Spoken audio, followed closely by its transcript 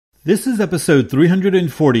This is episode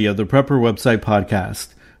 340 of the Prepper Website Podcast,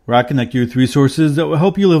 where I connect you with resources that will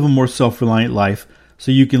help you live a more self-reliant life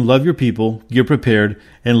so you can love your people, get prepared,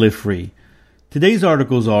 and live free. Today's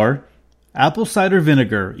articles are Apple Cider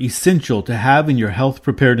Vinegar, essential to have in your health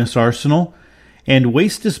preparedness arsenal, and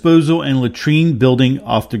Waste Disposal and Latrine Building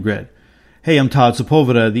Off the Grid. Hey, I'm Todd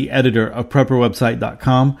Sepulveda, the editor of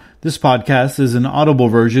PrepperWebsite.com. This podcast is an audible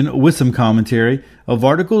version with some commentary of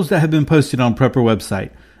articles that have been posted on Prepper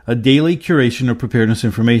Website, a daily curation of preparedness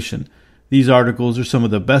information. These articles are some of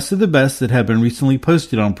the best that have been recently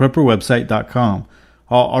posted on PrepperWebsite.com.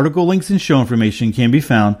 All article links and show information can be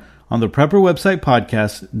found on the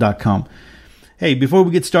PrepperWebsitePodcast.com. Hey, before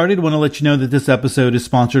we get started, I want to let you know that this episode is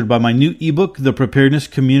sponsored by my new ebook, The Preparedness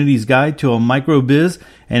Community's Guide to a Micro Biz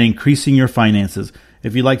and Increasing Your Finances.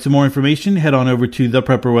 If you'd like some more information, head on over to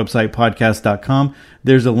theprepperwebsitepodcast.com.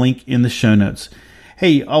 There's a link in the show notes.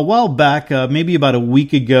 Hey, a while back, maybe about a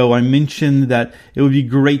week ago, I mentioned that it would be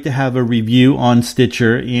great to have a review on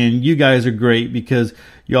Stitcher, and you guys are great because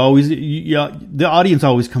the audience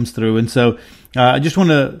always comes through. And so I just want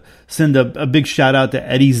to send a big shout out to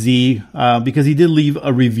Eddie Z because he did leave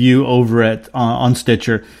a review over at on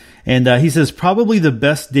Stitcher. And he says, probably the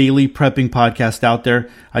best daily prepping podcast out there.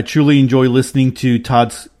 I truly enjoy listening to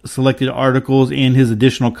Todd's selected articles and his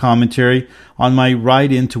additional commentary on my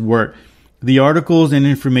ride into work. The articles and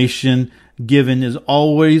information given is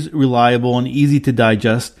always reliable and easy to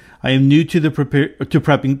digest. I am new to the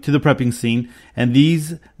prepping scene, and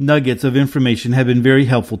these nuggets of information have been very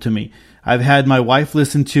helpful to me. I've had my wife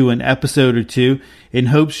listen to an episode or two in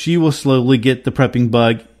hopes she will slowly get the prepping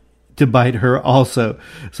bug to bite her also.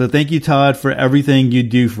 So thank you, Todd, for everything you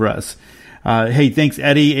do for us. Hey, thanks,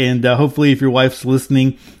 Eddie. And hopefully if your wife's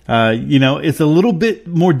listening, it's a little bit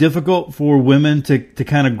more difficult for women to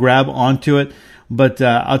kind of grab onto it. But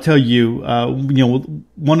I'll tell you,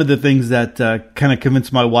 one of the things that kind of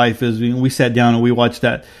convinced my wife is we sat down and we watched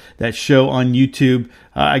that show on YouTube.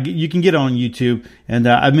 You can get it on YouTube. And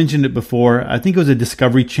I've mentioned it before. I think it was a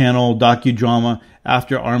Discovery Channel docudrama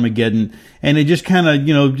after Armageddon. And it just kind of,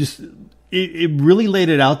 it really laid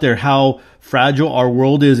it out there how fragile our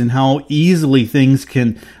world is and how easily things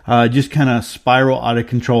can just kind of spiral out of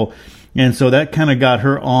control. And so that kind of got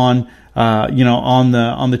her on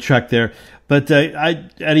the track there. But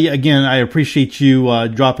Eddie, again, I appreciate you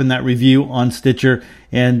dropping that review on Stitcher.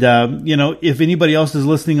 And if anybody else is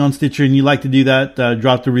listening on Stitcher and you like to do that,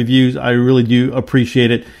 drop the reviews. I really do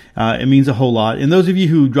appreciate it. It means a whole lot. And those of you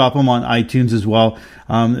who drop them on iTunes as well,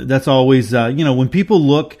 that's always when people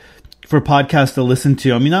look for podcasts to listen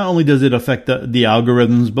to. I mean, not only does it affect the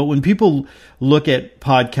algorithms, but when people look at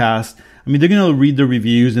podcasts, I mean, they're going to read the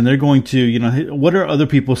reviews and they're going to, what are other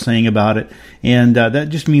people saying about it? And that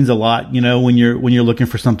just means a lot, when you're looking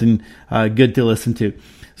for something good to listen to.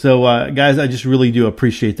 So, guys, I just really do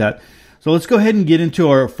appreciate that. So let's go ahead and get into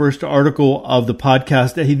our first article of the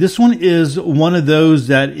podcast. Hey, this one is one of those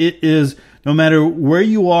that it is no matter where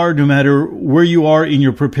you are in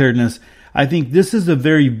your preparedness, I think this is a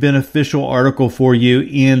very beneficial article for you,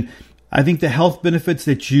 and I think the health benefits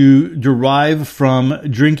that you derive from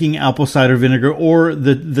drinking apple cider vinegar or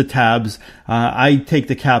the tabs. I take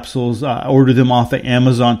the capsules, order them off of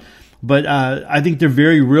Amazon, but I think they're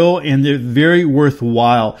very real and they're very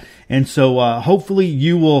worthwhile. And so hopefully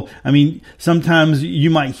you will, sometimes you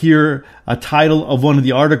might hear a title of one of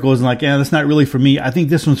the articles and that's not really for me. I think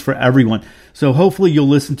this one's for everyone. So hopefully you'll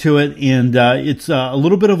listen to it. And it's a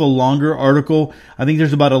little bit of a longer article. I think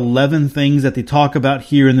there's about 11 things that they talk about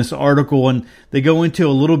here in this article, and they go into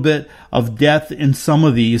a little bit of depth in some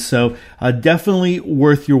of these. So definitely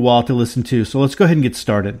worth your while to listen to. So let's go ahead and get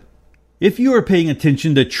started. If you are paying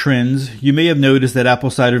attention to trends, you may have noticed that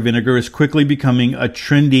apple cider vinegar is quickly becoming a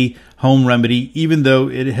trendy home remedy, even though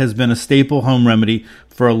it has been a staple home remedy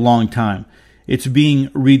for a long time. It's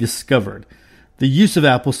being rediscovered. The use of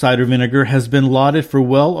apple cider vinegar has been lauded for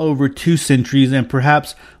well over 2 centuries and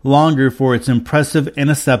perhaps longer for its impressive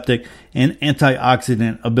antiseptic and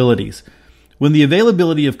antioxidant abilities. When the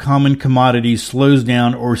availability of common commodities slows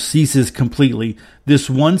down or ceases completely, this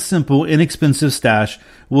one simple, inexpensive stash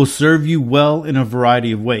will serve you well in a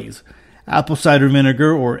variety of ways. Apple cider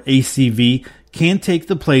vinegar, or ACV, can take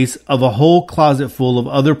the place of a whole closet full of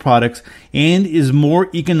other products and is more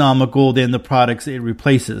economical than the products it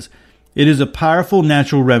replaces. It is a powerful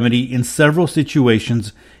natural remedy in several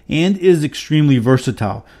situations and is extremely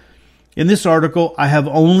versatile. In this article, I have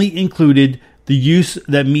only included the use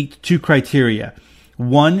that meet 2 criteria.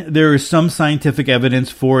 1, there is some scientific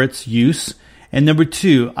evidence for its use. And number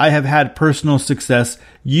 2, I have had personal success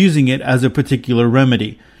using it as a particular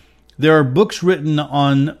remedy. There are books written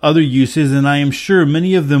on other uses, and I am sure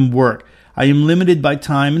many of them work. I am limited by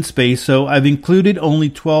time and space, so I've included only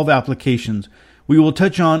 12 applications. We will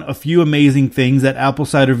touch on a few amazing things that apple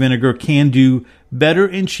cider vinegar can do better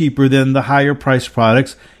and cheaper than the higher priced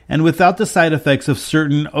products, and without the side effects of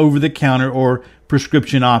certain over-the-counter or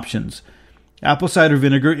prescription options. Apple cider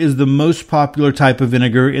vinegar is the most popular type of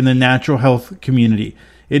vinegar in the natural health community.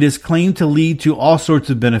 It is claimed to lead to all sorts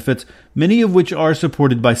of benefits, many of which are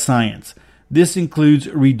supported by science. This includes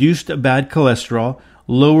reduced bad cholesterol,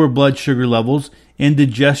 lower blood sugar levels,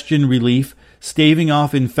 indigestion relief, staving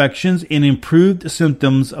off infections, and improved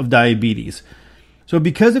symptoms of diabetes. So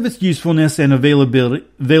because of its usefulness and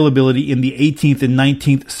availability in the 18th and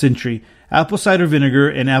 19th century, apple cider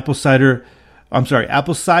and apple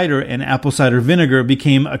cider vinegar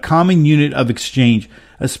became a common unit of exchange,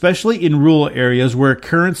 especially in rural areas where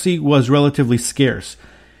currency was relatively scarce.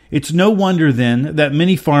 It's no wonder then that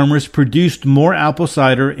many farmers produced more apple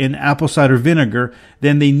cider and apple cider vinegar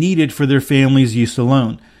than they needed for their family's use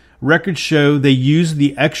alone. Records show they used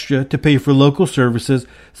the extra to pay for local services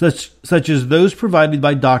such as those provided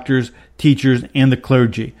by doctors, teachers, and the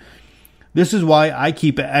clergy. This is why I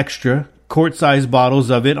keep extra quart-sized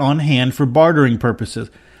bottles of it on hand for bartering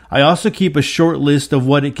purposes. I also keep a short list of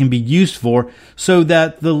what it can be used for so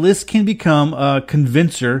that the list can become a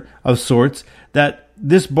convincer of sorts that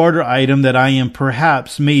this barter item that I am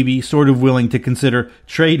perhaps maybe sort of willing to consider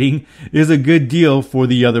trading is a good deal for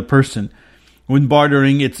the other person. When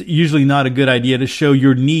bartering, it's usually not a good idea to show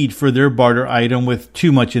your need for their barter item with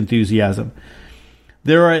too much enthusiasm.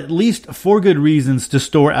 There are at least 4 good reasons to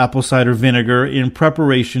store apple cider vinegar in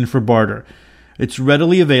preparation for barter. It's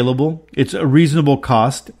readily available, it's a reasonable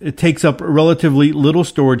cost, it takes up relatively little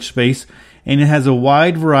storage space, and it has a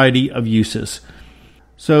wide variety of uses.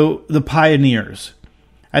 So, the pioneers.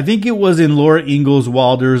 I think it was in Laura Ingalls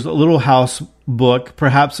Wilder's Little House book,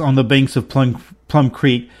 perhaps on the banks of Plum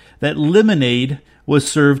Creek, that lemonade was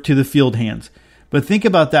served to the field hands. But think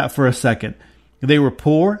about that for a second. They were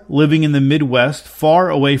poor, living in the Midwest, far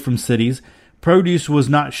away from cities. Produce was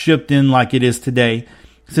not shipped in like it is today.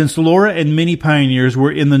 Since Laura and many pioneers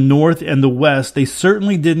were in the North and the West, they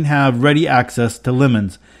certainly didn't have ready access to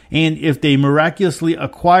lemons. And if they miraculously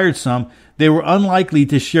acquired some, they were unlikely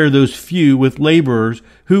to share those few with laborers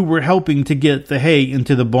who were helping to get the hay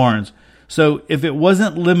into the barns. So if it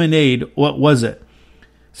wasn't lemonade, what was it?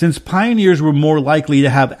 Since pioneers were more likely to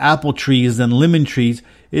have apple trees than lemon trees,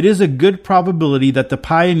 it is a good probability that the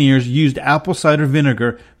pioneers used apple cider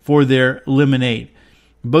vinegar for their lemonade.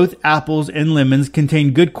 Both apples and lemons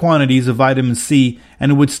contain good quantities of vitamin C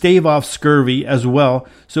and would stave off scurvy as well,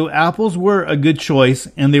 so apples were a good choice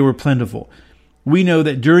and they were plentiful. We know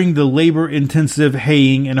that during the labor-intensive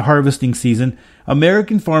haying and harvesting season,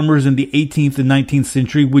 American farmers in the 18th and 19th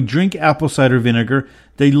century would drink apple cider vinegar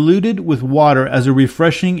diluted with water as a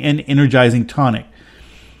refreshing and energizing tonic.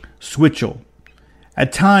 Switchel.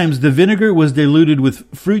 At times, the vinegar was diluted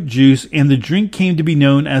with fruit juice and the drink came to be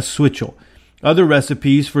known as switchel. Other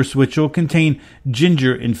recipes for switchel contain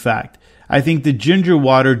ginger, in fact. I think the ginger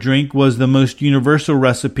water drink was the most universal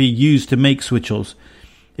recipe used to make switchels.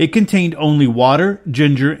 It contained only water,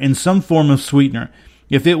 ginger, and some form of sweetener.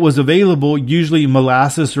 If it was available, usually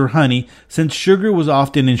molasses or honey, since sugar was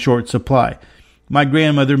often in short supply. My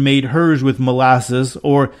grandmother made hers with molasses,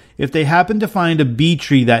 or if they happened to find a bee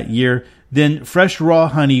tree that year, then fresh raw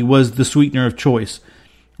honey was the sweetener of choice.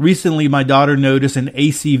 Recently, my daughter noticed an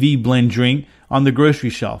ACV blend drink on the grocery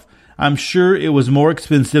shelf. I'm sure it was more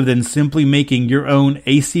expensive than simply making your own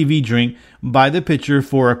ACV drink by the pitcher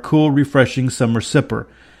for a cool, refreshing summer sipper.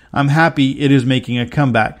 I'm happy it is making a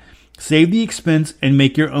comeback. Save the expense and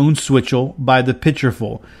make your own switchel by the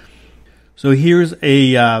pitcherful. So here's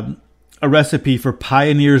a recipe for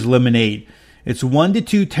Pioneer's Lemonade. It's 1 to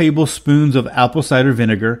 2 tablespoons of apple cider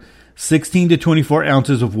vinegar, 16 to 24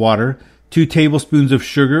 ounces of water, 2 tablespoons of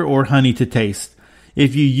sugar or honey to taste.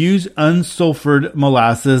 If you use unsulfured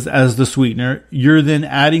molasses as the sweetener, you're then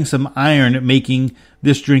adding some iron, making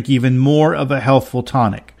this drink even more of a healthful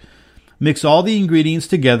tonic. Mix all the ingredients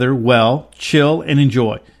together well, chill, and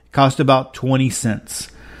enjoy. Cost about 20 cents.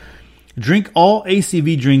 Drink all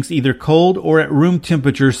ACV drinks either cold or at room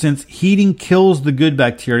temperature, since heating kills the good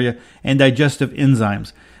bacteria and digestive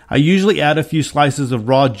enzymes. I usually add a few slices of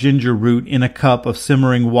raw ginger root in a cup of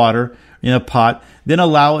simmering water in a pot, then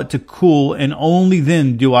allow it to cool, and only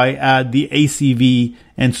then do I add the ACV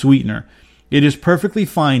and sweetener. It is perfectly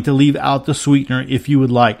fine to leave out the sweetener if you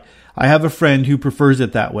would like. I have a friend who prefers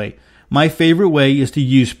it that way. My favorite way is to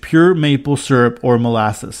use pure maple syrup or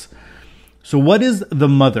molasses. So what is the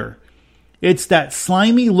mother? It's that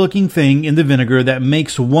slimy looking thing in the vinegar that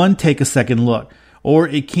makes one take a second look, or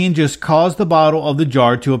it can just cause the bottle of the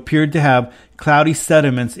jar to appear to have cloudy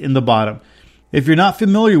sediments in the bottom. If you're not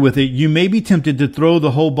familiar with it, you may be tempted to throw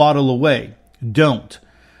the whole bottle away. Don't.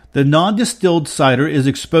 The non-distilled cider is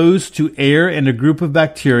exposed to air, and a group of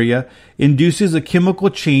bacteria induces a chemical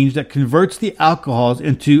change that converts the alcohols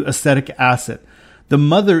into acetic acid. The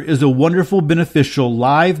mother is a wonderful beneficial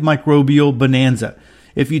live microbial bonanza.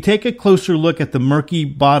 If you take a closer look at the murky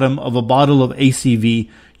bottom of a bottle of ACV,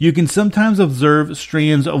 you can sometimes observe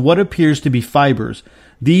strands of what appears to be fibers.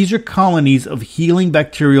 These are colonies of healing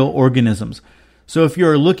bacterial organisms. So if you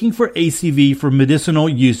are looking for ACV for medicinal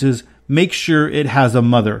uses, make sure it has a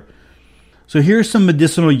mother. So here are some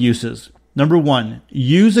medicinal uses. Number 1,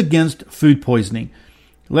 use against food poisoning.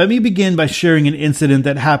 Let me begin by sharing an incident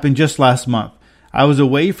that happened just last month. I was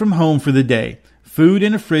away from home for the day. Food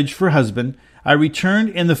in a fridge for husband. I returned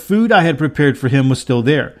and the food I had prepared for him was still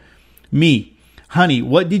there. Me, honey,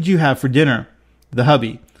 what did you have for dinner? The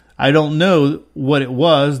hubby, I don't know what it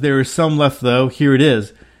was. There is some left though. Here it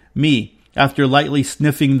is. Me, after lightly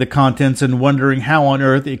sniffing the contents and wondering how on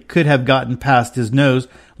earth it could have gotten past his nose,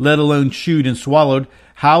 let alone chewed and swallowed,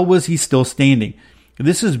 how was he still standing?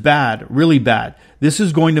 This is bad, really bad. This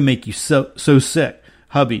is going to make you so sick.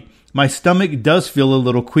 Hubby, my stomach does feel a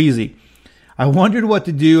little queasy. I wondered what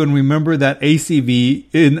to do and remember that ACV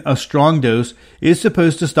in a strong dose is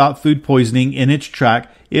supposed to stop food poisoning in its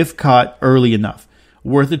track if caught early enough.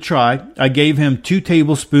 Worth a try. I gave him 2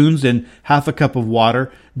 tablespoons and half a cup of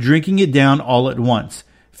water, drinking it down all at once.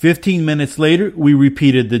 15 minutes later, we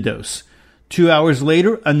repeated the dose. 2 hours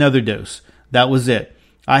later, another dose. That was it.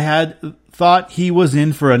 I had thought he was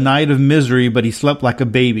in for a night of misery, but he slept like a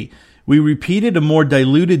baby. We repeated a more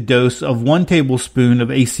diluted dose of 1 tablespoon of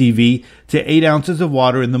ACV to 8 ounces of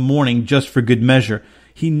water in the morning just for good measure.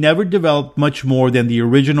 He never developed much more than the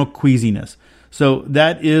original queasiness. So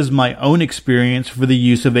that is my own experience for the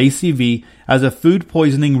use of ACV as a food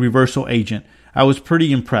poisoning reversal agent. I was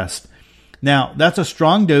pretty impressed. Now, that's a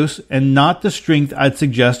strong dose and not the strength I'd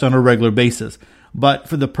suggest on a regular basis. But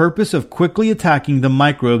for the purpose of quickly attacking the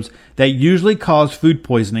microbes that usually cause food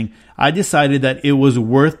poisoning, I decided that it was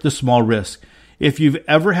worth the small risk. If you've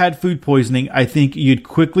ever had food poisoning, I think you'd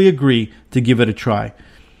quickly agree to give it a try.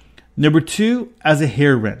 Number 2, as a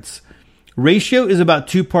hair rinse. Ratio is about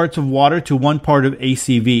 2 parts of water to 1 part of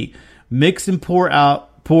ACV. Mix and pour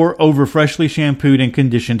over freshly shampooed and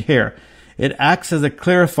conditioned hair. It acts as a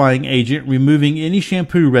clarifying agent, removing any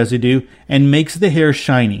shampoo residue and makes the hair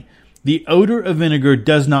shiny. The odor of vinegar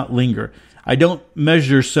does not linger. I don't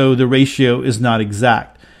measure, so the ratio is not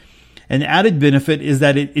exact. An added benefit is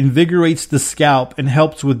that it invigorates the scalp and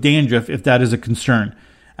helps with dandruff if that is a concern.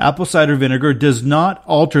 Apple cider vinegar does not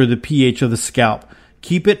alter the pH of the scalp.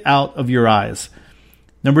 Keep it out of your eyes.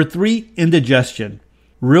 Number 3, indigestion.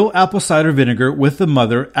 Real apple cider vinegar with the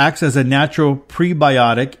mother acts as a natural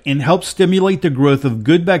prebiotic and helps stimulate the growth of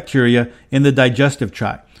good bacteria in the digestive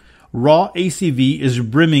tract. Raw ACV is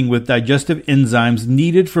brimming with digestive enzymes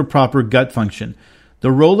needed for proper gut function.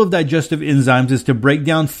 The role of digestive enzymes is to break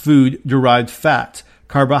down food-derived fats,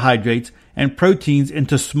 carbohydrates, and proteins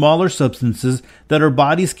into smaller substances that our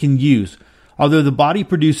bodies can use. Although the body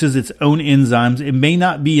produces its own enzymes, it may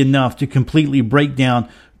not be enough to completely break down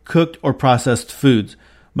cooked or processed foods.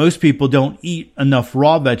 Most people don't eat enough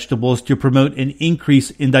raw vegetables to promote an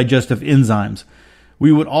increase in digestive enzymes.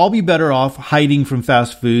 We would all be better off hiding from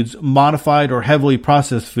fast foods, modified or heavily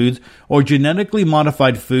processed foods, or genetically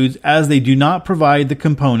modified foods, as they do not provide the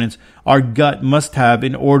components our gut must have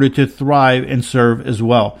in order to thrive and serve as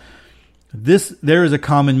well. There is a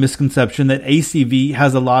common misconception that ACV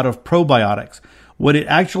has a lot of probiotics. What it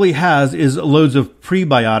actually has is loads of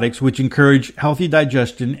prebiotics, which encourage healthy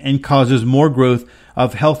digestion and causes more growth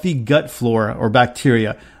of healthy gut flora or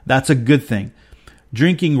bacteria. That's a good thing.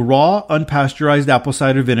 Drinking raw, unpasteurized apple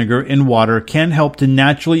cider vinegar in water can help to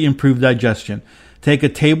naturally improve digestion. Take a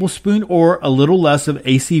tablespoon or a little less of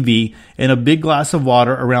ACV in a big glass of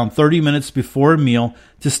water around 30 minutes before a meal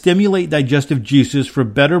to stimulate digestive juices for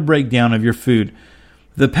better breakdown of your food.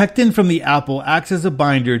 The pectin from the apple acts as a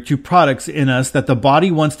binder to products in us that the body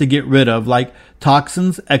wants to get rid of, like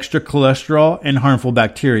toxins, extra cholesterol, and harmful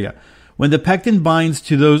bacteria. When the pectin binds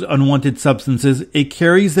to those unwanted substances, it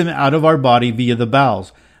carries them out of our body via the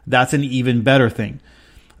bowels. That's an even better thing.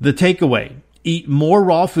 The takeaway: eat more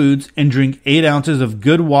raw foods and drink 8 ounces of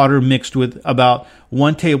good water mixed with about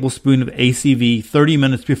 1 tablespoon of ACV 30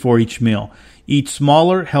 minutes before each meal. Eat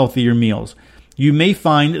smaller, healthier meals. You may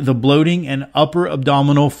find the bloating and upper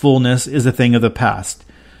abdominal fullness is a thing of the past.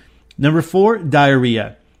 Number 4,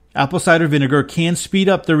 diarrhea. Apple cider vinegar can speed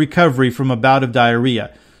up the recovery from a bout of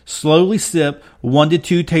diarrhea. Slowly sip 1 to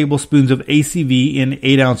 2 tablespoons of ACV in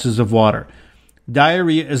 8 ounces of water.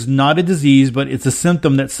 Diarrhea is not a disease, but it's a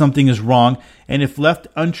symptom that something is wrong, and if left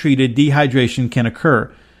untreated, dehydration can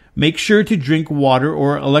occur. Make sure to drink water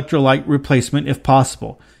or electrolyte replacement if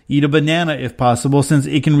possible. Eat a banana if possible, since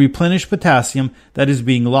it can replenish potassium that is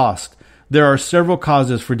being lost. There are several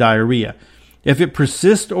causes for diarrhea. If it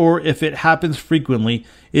persists or if it happens frequently,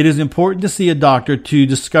 it is important to see a doctor to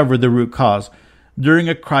discover the root cause. During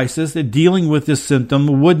a crisis, dealing with this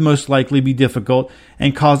symptom would most likely be difficult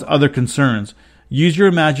and cause other concerns. Use your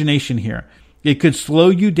imagination here. It could slow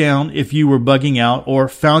you down if you were bugging out or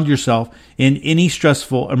found yourself in any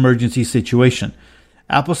stressful emergency situation.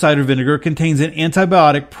 Apple cider vinegar contains an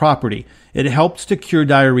antibiotic property. It helps to cure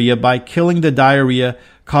diarrhea by killing the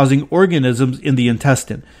diarrhea-causing organisms in the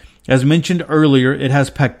intestine. As mentioned earlier, it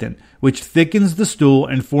has pectin, which thickens the stool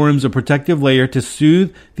and forms a protective layer to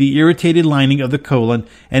soothe the irritated lining of the colon,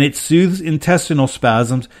 and it soothes intestinal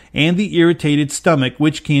spasms and the irritated stomach,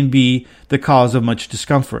 which can be the cause of much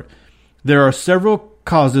discomfort. There are several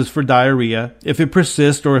causes for diarrhea. If it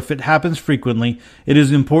persists or if it happens frequently, it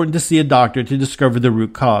is important to see a doctor to discover the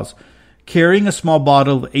root cause. Carrying a small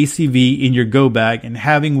bottle of ACV in your go bag and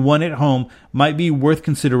having one at home might be worth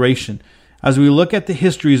consideration. As we look at the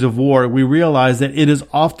histories of war, we realize that it is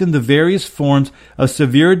often the various forms of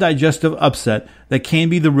severe digestive upset that can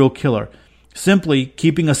be the real killer. Simply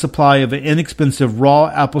keeping a supply of inexpensive raw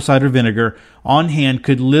apple cider vinegar on hand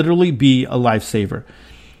could literally be a lifesaver.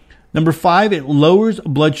 Number 5, it lowers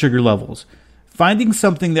blood sugar levels. Finding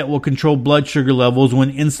something that will control blood sugar levels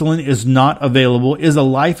when insulin is not available is a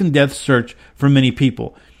life and death search for many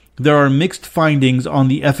people. There are mixed findings on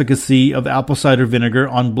the efficacy of apple cider vinegar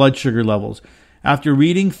on blood sugar levels. After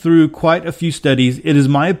reading through quite a few studies, it is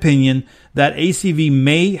my opinion that ACV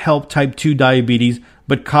may help type 2 diabetes,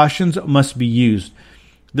 but cautions must be used.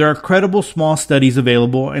 There are credible small studies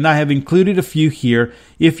available, and I have included a few here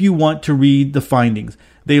if you want to read the findings.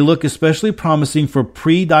 They look especially promising for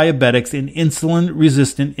pre-diabetics and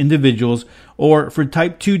insulin-resistant individuals, or for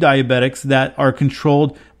type 2 diabetics that are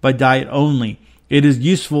controlled by diet only. It is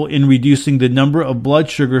useful in reducing the number of blood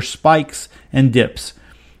sugar spikes and dips.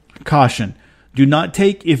 Caution: do not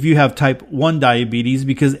take if you have type 1 diabetes,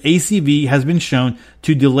 because ACV has been shown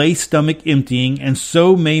to delay stomach emptying and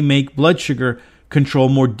so may make blood sugar control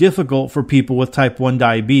more difficult for people with type 1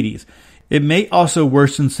 diabetes. It may also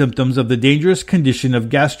worsen symptoms of the dangerous condition of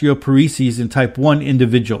gastroparesis in type 1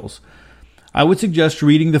 individuals. I would suggest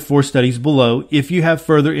reading the 4 studies below if you have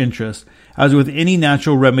further interest. As with any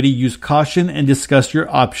natural remedy, use caution and discuss your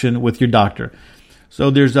option with your doctor. So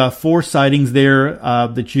there's 4 sightings there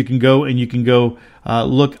that you can go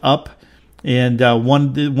look up, and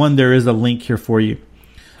one there is a link here for you.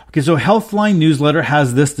 Okay, so Healthline newsletter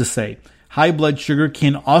has this to say: high blood sugar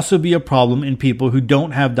can also be a problem in people who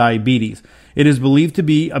don't have diabetes. It is believed to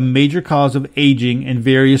be a major cause of aging and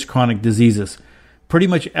various chronic diseases. Pretty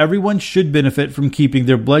much everyone should benefit from keeping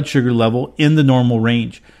their blood sugar level in the normal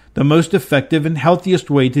range. The most effective and healthiest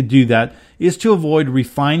way to do that is to avoid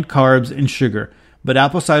refined carbs and sugar, but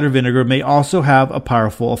apple cider vinegar may also have a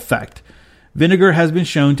powerful effect. Vinegar has been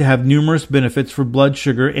shown to have numerous benefits for blood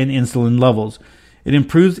sugar and insulin levels. It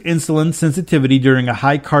improves insulin sensitivity during a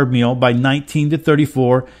high-carb meal by 19 to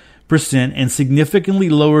 34% and significantly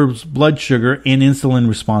lowers blood sugar and insulin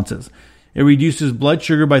responses. It reduces blood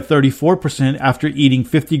sugar by 34% after eating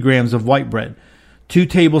 50 grams of white bread. 2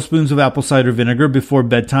 tablespoons of apple cider vinegar before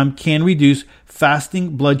bedtime can reduce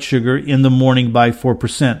fasting blood sugar in the morning by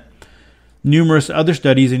 4%. Numerous other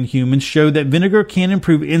studies in humans show that vinegar can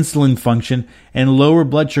improve insulin function and lower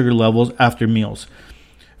blood sugar levels after meals.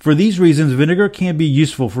 For these reasons, vinegar can be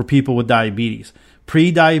useful for people with diabetes,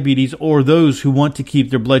 pre-diabetes, or those who want to keep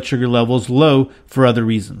their blood sugar levels low for other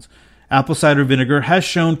reasons. Apple cider vinegar has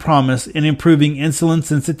shown promise in improving insulin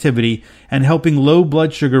sensitivity and helping low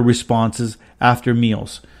blood sugar responses after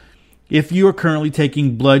meals. If you are currently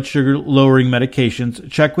taking blood sugar lowering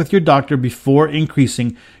medications, check with your doctor before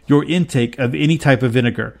increasing your intake of any type of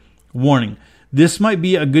vinegar. Warning: this might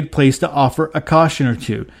be a good place to offer a caution or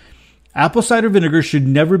two. Apple cider vinegar should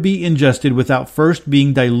never be ingested without first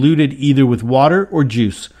being diluted either with water or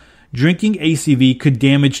juice. Drinking ACV could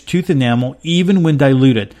damage tooth enamel even when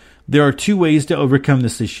diluted. There are 2 ways to overcome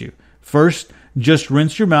this issue. First, just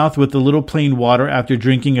rinse your mouth with a little plain water after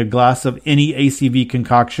drinking a glass of any ACV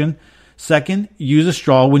concoction. Second, use a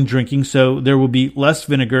straw when drinking so there will be less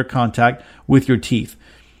vinegar contact with your teeth.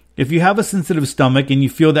 If you have a sensitive stomach and you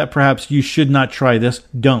feel that perhaps you should not try this,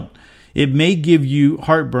 don't. It may give you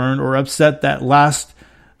heartburn or upset that last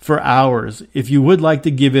for hours. If you would like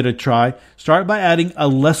to give it a try, start by adding a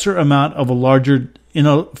lesser amount of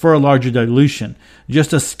for a larger dilution,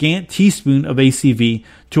 just a scant teaspoon of ACV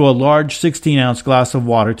to a large 16-ounce glass of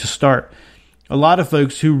water to start. A lot of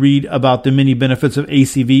folks who read about the many benefits of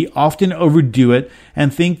ACV often overdo it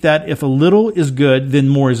and think that if a little is good, then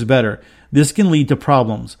more is better. This can lead to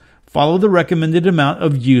problems. Follow the recommended amount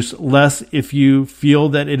of use, less if you feel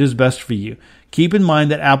that it is best for you. Keep in mind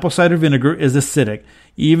that apple cider vinegar is acidic,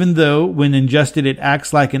 even though when ingested it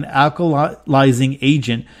acts like an alkalizing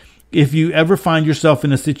agent. If you ever find yourself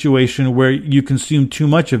in a situation where you consume too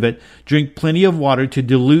much of it, drink plenty of water to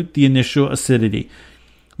dilute the initial acidity.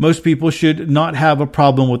 Most people should not have a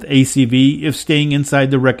problem with ACV if staying inside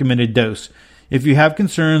the recommended dose. If you have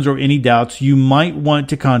concerns or any doubts, you might want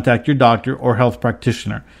to contact your doctor or health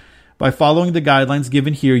practitioner. By following the guidelines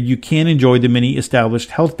given here, you can enjoy the many established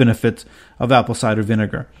health benefits of apple cider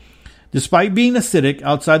vinegar. Despite being acidic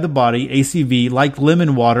outside the body, ACV, like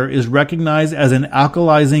lemon water, is recognized as an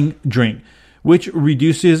alkalizing drink, which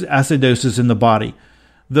reduces acidosis in the body.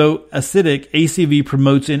 Though acidic, ACV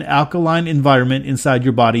promotes an alkaline environment inside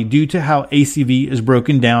your body due to how ACV is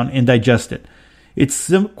broken down and digested.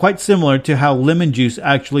 It's quite similar to how lemon juice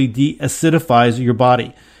actually deacidifies your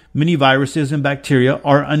body. Many viruses and bacteria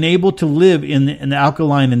are unable to live in an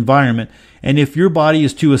alkaline environment, and if your body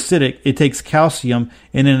is too acidic, it takes calcium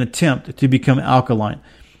in an attempt to become alkaline.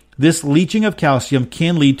 This leaching of calcium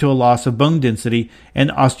can lead to a loss of bone density and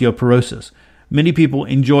osteoporosis. Many people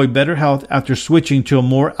enjoy better health after switching to a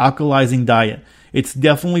more alkalizing diet. It's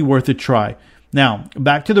definitely worth a try. Now,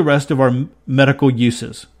 back to the rest of our medical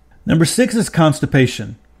uses. Number 6 is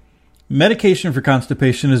constipation. Medication for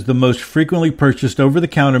constipation is the most frequently purchased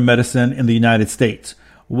over-the-counter medicine in the United States.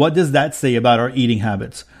 What does that say about our eating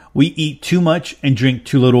habits? We eat too much and drink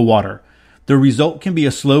too little water. The result can be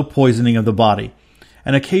a slow poisoning of the body.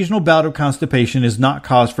 An occasional bout of constipation is not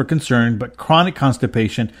cause for concern, but chronic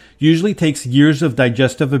constipation usually takes years of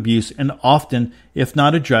digestive abuse and often, if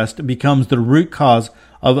not addressed, becomes the root cause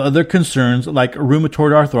of other concerns like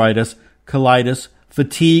rheumatoid arthritis, colitis,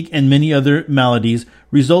 fatigue, and many other maladies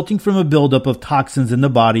resulting from a buildup of toxins in the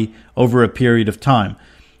body over a period of time.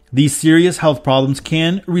 These serious health problems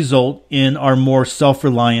can result in our more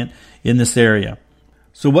self-reliant in this area.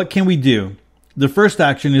 So what can we do? The first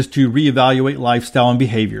action is to reevaluate lifestyle and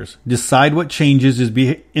behaviors. Decide what changes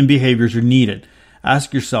in behaviors are needed.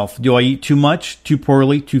 Ask yourself, do I eat too much, too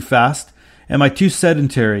poorly, too fast? Am I too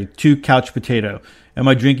sedentary, too couch potato? Am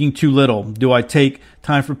I drinking too little? Do I take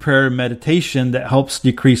time for prayer and meditation that helps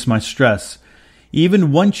decrease my stress?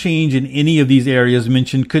 Even one change in any of these areas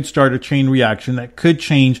mentioned could start a chain reaction that could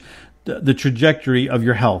change the trajectory of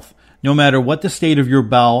your health. No matter what the state of your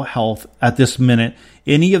bowel health at this minute,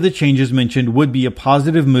 any of the changes mentioned would be a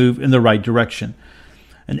positive move in the right direction.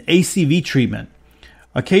 An ACV treatment.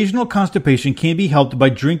 Occasional constipation can be helped by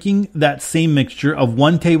drinking that same mixture of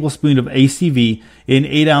 1 tablespoon of ACV in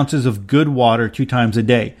 8 ounces of good water 2 times a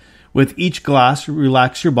day. With each glass,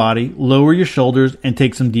 relax your body, lower your shoulders, and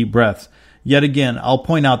take some deep breaths. Yet again, I'll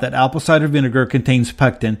point out that apple cider vinegar contains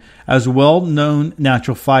pectin, as well-known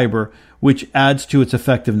natural fiber, which adds to its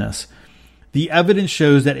effectiveness. The evidence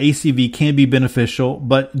shows that ACV can be beneficial,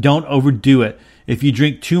 but don't overdo it. If you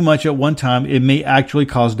drink too much at one time, it may actually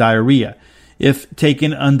cause diarrhea. If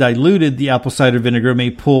taken undiluted, the apple cider vinegar may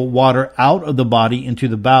pull water out of the body into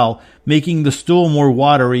the bowel, making the stool more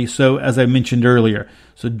watery, so as I mentioned earlier.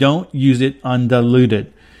 So don't use it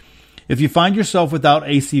undiluted. If you find yourself without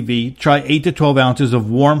ACV, try 8 to 12 ounces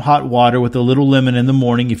of warm hot water with a little lemon in the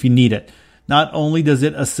morning if you need it. Not only does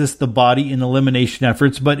it assist the body in elimination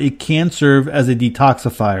efforts, but it can serve as a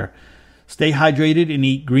detoxifier. Stay hydrated and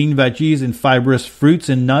eat green veggies and fibrous fruits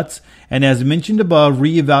and nuts. And as mentioned above,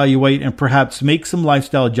 reevaluate and perhaps make some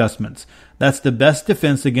lifestyle adjustments. That's the best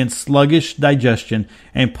defense against sluggish digestion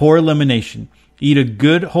and poor elimination. Eat a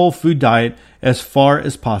good whole food diet as far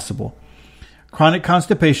as possible. Chronic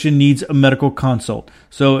constipation needs a medical consult.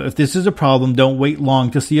 So if this is a problem, don't wait long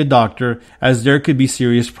to see a doctor, as there could be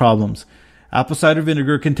serious problems. Apple cider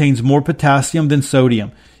vinegar contains more potassium than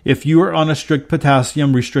sodium. If you are on a strict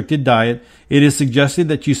potassium-restricted diet, it is suggested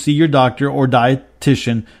that you see your doctor or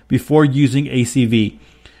dietitian before using ACV.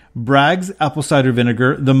 Bragg's apple cider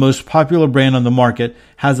vinegar, the most popular brand on the market,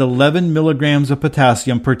 has 11 milligrams of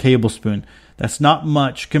potassium per tablespoon. That's not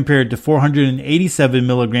much compared to 487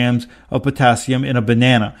 milligrams of potassium in a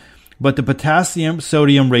banana. But the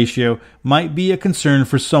potassium-sodium ratio might be a concern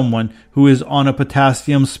for someone who is on a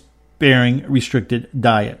potassium-sparing restricted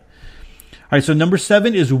diet. All right, so number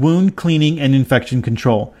 7 is wound cleaning and infection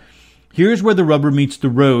control. Here's where the rubber meets the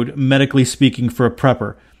road, medically speaking, for a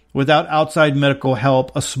prepper. Without outside medical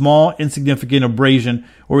help, a small, insignificant abrasion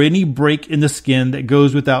or any break in the skin that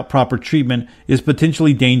goes without proper treatment is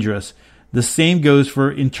potentially dangerous. The same goes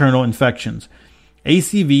for internal infections.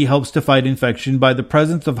 ACV helps to fight infection by the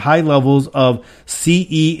presence of high levels of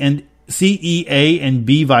CE, A, and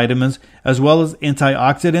B vitamins, as well as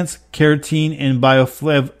antioxidants, keratin, and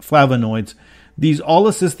bioflavonoids. These all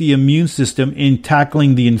assist the immune system in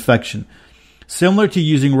tackling the infection. Similar to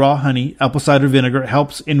using raw honey, apple cider vinegar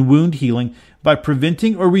helps in wound healing by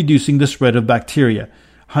preventing or reducing the spread of bacteria.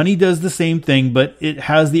 Honey does the same thing, but it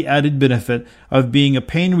has the added benefit of being a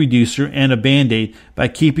pain reducer and a band-aid by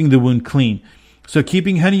keeping the wound clean. So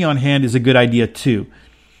keeping honey on hand is a good idea too.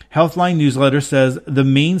 Healthline newsletter says the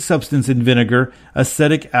main substance in vinegar,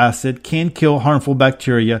 acetic acid, can kill harmful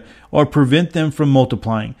bacteria or prevent them from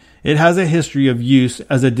multiplying. It has a history of use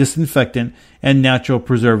as a disinfectant and natural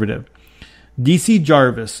preservative. D.C.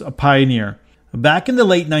 Jarvis, a pioneer. Back in the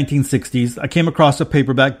late 1960s, I came across a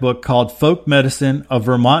paperback book called Folk Medicine, A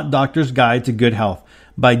Vermont Doctor's Guide to Good Health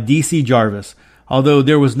by D.C. Jarvis. Although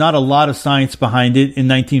there was not a lot of science behind it in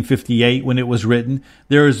 1958 when it was written,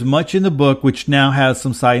 there is much in the book which now has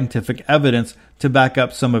some scientific evidence to back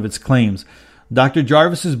up some of its claims. Dr.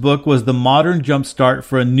 Jarvis's book was the modern jumpstart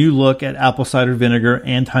for a new look at apple cider vinegar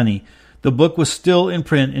and honey. The book was still in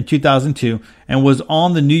print in 2002 and was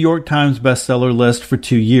on the New York Times bestseller list for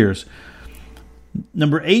 2 years.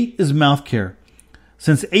 Number 8 is mouth care.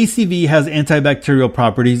 Since ACV has antibacterial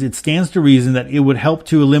properties, it stands to reason that it would help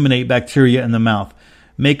to eliminate bacteria in the mouth.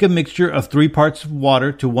 Make a mixture of 3 parts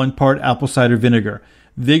water to 1 part apple cider vinegar.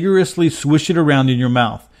 Vigorously swish it around in your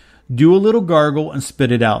mouth. Do a little gargle and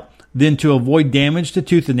spit it out. Then, to avoid damage to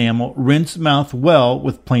tooth enamel, rinse mouth well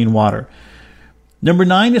with plain water. Number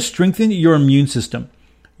 9 is strengthen your immune system.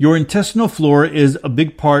 Your intestinal flora is a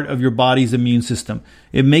big part of your body's immune system.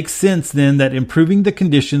 It makes sense then that improving the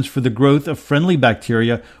conditions for the growth of friendly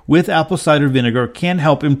bacteria with apple cider vinegar can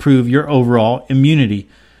help improve your overall immunity.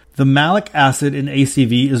 The malic acid in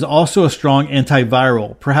ACV is also a strong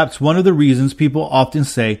antiviral, perhaps one of the reasons people often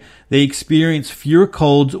say they experience fewer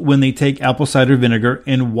colds when they take apple cider vinegar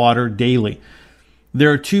and water daily.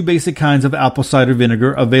 There are 2 basic kinds of apple cider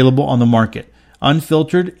vinegar available on the market: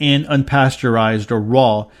 unfiltered and unpasteurized, or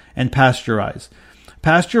raw and pasteurized.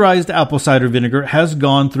 Pasteurized apple cider vinegar has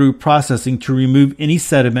gone through processing to remove any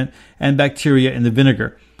sediment and bacteria in the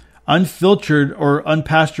vinegar. Unfiltered or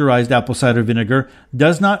unpasteurized apple cider vinegar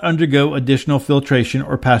does not undergo additional filtration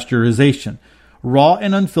or pasteurization. Raw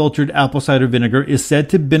and unfiltered apple cider vinegar is said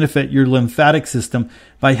to benefit your lymphatic system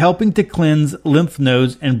by helping to cleanse lymph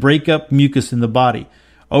nodes and break up mucus in the body.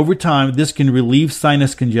 Over time, this can relieve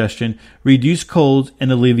sinus congestion, reduce colds,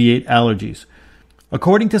 and alleviate allergies.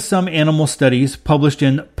 According to some animal studies published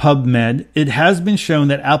in PubMed, it has been shown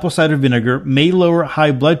that apple cider vinegar may lower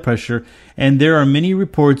high blood pressure, and there are many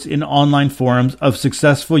reports in online forums of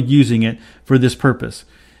successful using it for this purpose.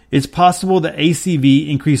 It's possible that ACV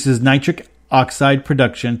increases nitric oxide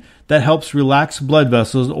production that helps relax blood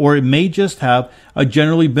vessels, or it may just have a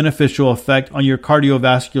generally beneficial effect on your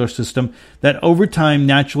cardiovascular system that over time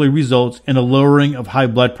naturally results in a lowering of high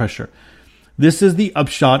blood pressure. This is the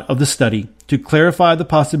upshot of the study to clarify the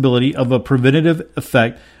possibility of a preventative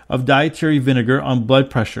effect of dietary vinegar on blood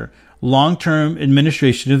pressure. Long-term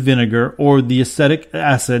administration of vinegar or the acetic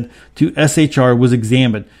acid to SHR was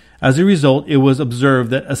examined. As a result, it was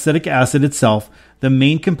observed that acetic acid itself, the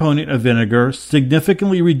main component of vinegar,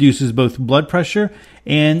 significantly reduces both blood pressure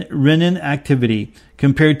and renin activity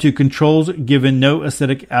compared to controls given no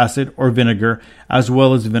acetic acid or vinegar, as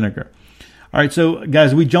well as vinegar. All right, so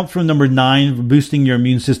guys, we jumped from number 9, boosting your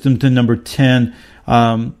immune system, to number 10,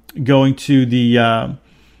 going to the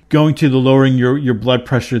lowering your blood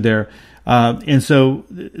pressure there. And so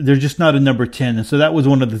there's just not a number 10. And so that was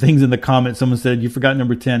one of the things in the comments. Someone said, you forgot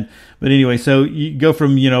number 10. But anyway, so you go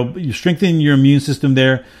from, you strengthening your immune system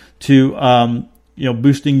there to,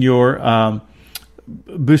 boosting your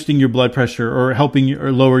blood pressure, or helping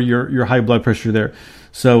or lower your high blood pressure there.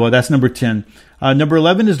 So that's number 10. Number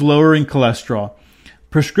 11 is lowering cholesterol.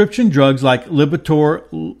 Prescription drugs like Lipitor,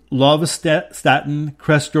 Lovastatin,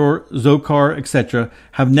 Crestor, Zocor, etc.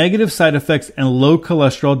 have negative side effects, and low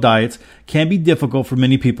cholesterol diets can be difficult for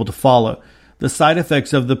many people to follow. The side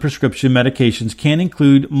effects of the prescription medications can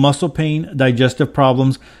include muscle pain, digestive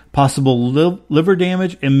problems, possible liver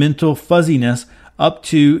damage, and mental fuzziness, up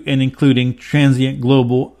to and including transient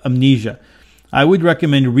global amnesia. I would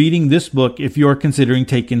recommend reading this book if you are considering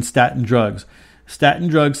taking statin drugs. Statin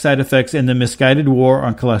drug side effects and the misguided war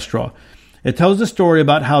on cholesterol. It tells a story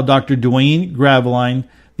about how Dr. Dwayne Graveline,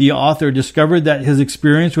 the author, discovered that his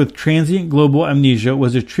experience with transient global amnesia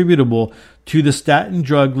was attributable to the statin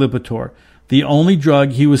drug Lipitor, the only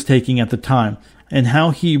drug he was taking at the time, and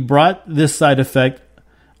how he brought this side effect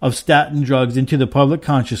of statin drugs into the public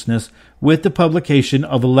consciousness with the publication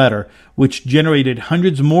of a letter, which generated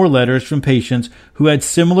hundreds more letters from patients who had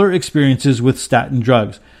similar experiences with statin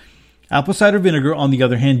drugs. Apple cider vinegar, on the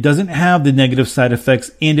other hand, doesn't have the negative side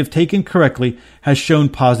effects and, if taken correctly, has shown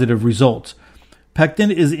positive results.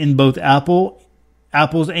 Pectin is in both apples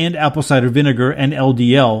and apple cider vinegar, and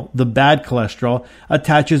LDL, the bad cholesterol,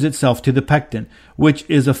 attaches itself to the pectin, which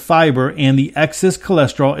is a fiber, and the excess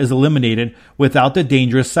cholesterol is eliminated without the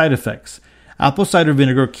dangerous side effects. Apple cider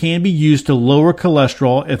vinegar can be used to lower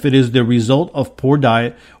cholesterol if it is the result of poor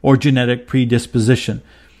diet or genetic predisposition.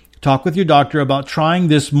 Talk with your doctor about trying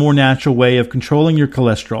this more natural way of controlling your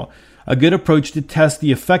cholesterol. A good approach to test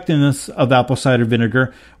the effectiveness of apple cider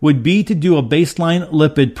vinegar would be to do a baseline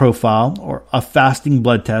lipid profile or a fasting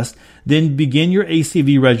blood test, then begin your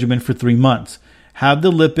ACV regimen for 3 months. Have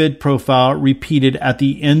the lipid profile repeated at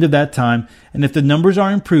the end of that time, and if the numbers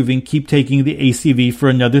are improving, keep taking the ACV for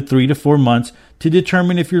another 3 to 4 months to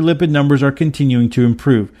determine if your lipid numbers are continuing to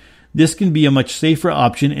improve. This can be a much safer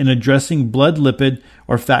option in addressing blood lipid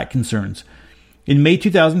or fat concerns. In May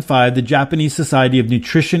 2005, the Japanese Society of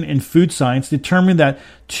Nutrition and Food Science determined that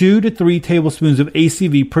 2 to 3 tablespoons of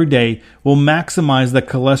ACV per day will maximize the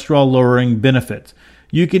cholesterol-lowering benefits.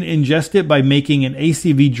 You can ingest it by making an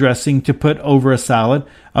ACV dressing to put over a salad.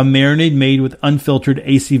 A marinade made with unfiltered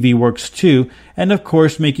ACV works too, and of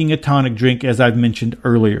course making a tonic drink, as I've mentioned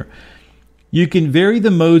earlier. You can vary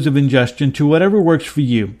the modes of ingestion to whatever works for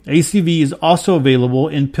you. ACV is also available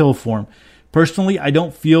in pill form. Personally, I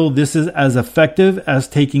don't feel this is as effective as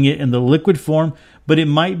taking it in the liquid form, but it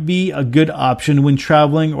might be a good option when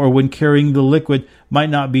traveling or when carrying the liquid might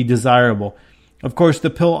not be desirable. Of course, the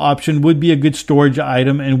pill option would be a good storage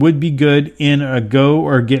item and would be good in a go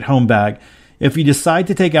or get home bag. If you decide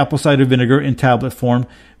to take apple cider vinegar in tablet form,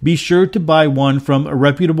 be sure to buy one from a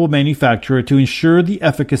reputable manufacturer to ensure the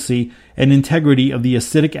efficacy and integrity of the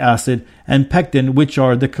acetic acid and pectin, which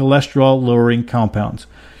are the cholesterol-lowering compounds.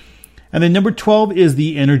 And then number 12 is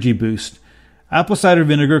the energy boost. Apple cider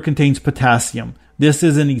vinegar contains potassium. This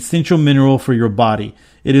is an essential mineral for your body.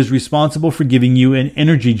 It is responsible for giving you an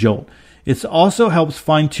energy jolt. It also helps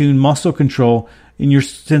fine-tune muscle control in your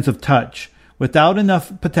sense of touch. Without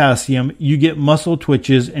enough potassium, you get muscle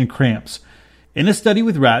twitches and cramps. In a study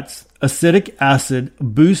with rats, acetic acid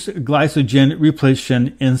boosts glycogen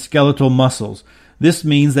repletion in skeletal muscles. This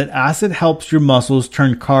means that acid helps your muscles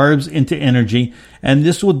turn carbs into energy, and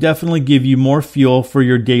this will definitely give you more fuel for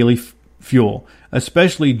your daily fuel,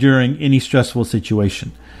 especially during any stressful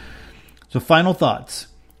situation. So final thoughts.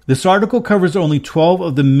 This article covers only 12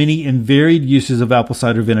 of the many and varied uses of apple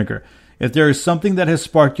cider vinegar. If there is something that has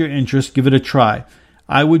sparked your interest, give it a try.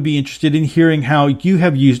 I would be interested in hearing how you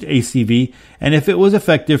have used ACV and if it was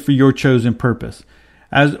effective for your chosen purpose.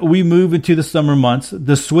 As we move into the summer months,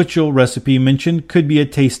 the Switchel recipe mentioned could be a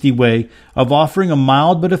tasty way of offering a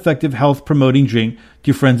mild but effective health-promoting drink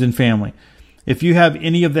to friends and family. If you have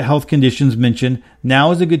any of the health conditions mentioned,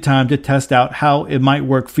 now is a good time to test out how it might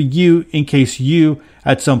work for you in case you,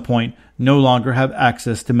 at some point, no longer have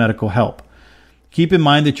access to medical help. Keep in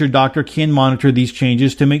mind that your doctor can monitor these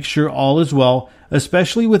changes to make sure all is well,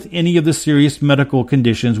 especially with any of the serious medical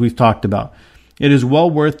conditions we've talked about. It is well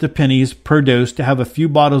worth the pennies per dose to have a few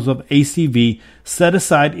bottles of ACV set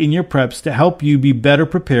aside in your preps to help you be better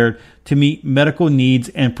prepared to meet medical needs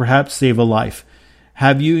and perhaps save a life.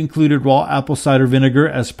 Have you included raw apple cider vinegar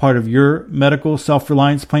as part of your medical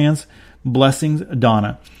self-reliance plans? Blessings,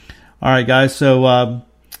 Donna. All right, guys, so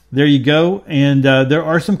there you go. And there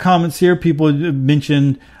are some comments here. People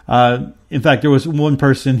mentioned, in fact, there was one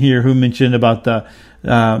person here who mentioned about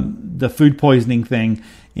the food poisoning thing.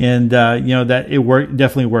 And, that it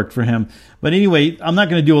definitely worked for him. But anyway, I'm not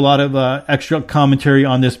going to do a lot of extra commentary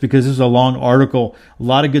on this because this is a long article, a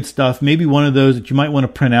lot of good stuff. Maybe one of those that you might want to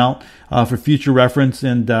print out for future reference.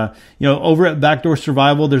 And, over at Backdoor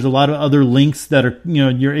Survival, there's a lot of other links that are,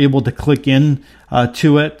 you're able to click in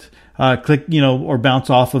to it, or bounce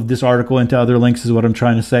off of this article into other links is what I'm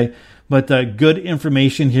trying to say. But good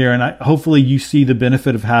information here, and hopefully you see the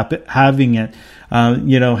benefit of having it.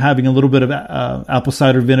 Having a little bit of apple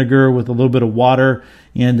cider vinegar with a little bit of water,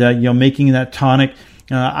 and making that tonic.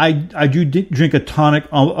 I do drink a tonic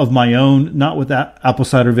of my own, not with that apple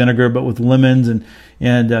cider vinegar, but with lemons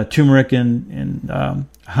and turmeric and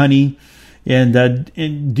honey,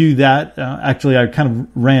 and do that. Actually, I kind of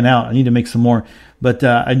ran out. I need to make some more, but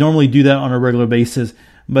I normally do that on a regular basis.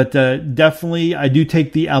 But definitely, I do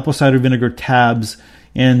take the apple cider vinegar tabs,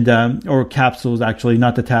 and or capsules, actually,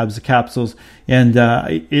 not the tabs, the capsules. And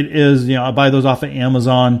it is, I buy those off of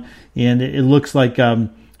Amazon, and it looks like, the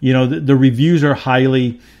reviews are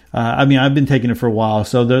highly. I've been taking it for a while,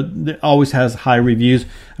 so it always has high reviews.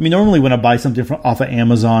 Normally when I buy something off of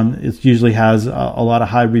Amazon, it usually has a lot of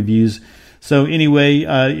high reviews. So anyway,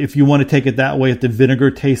 if you want to take it that way, if the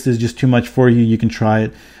vinegar taste is just too much for you, you can try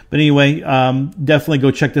it. But anyway, definitely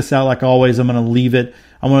go check this out. Like always, I'm going to leave it.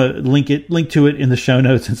 I'm going to link to it in the show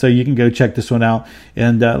notes, and so you can go check this one out.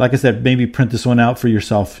 And like I said, maybe print this one out for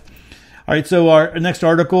yourself. All right, so our next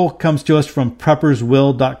article comes to us from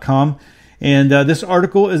prepperswill.com. And this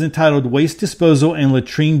article is entitled Waste Disposal and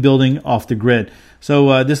Latrine Building Off the Grid.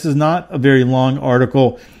 So this is not a very long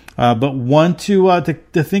article, but one to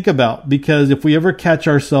think about, because if we ever catch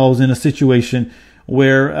ourselves in a situation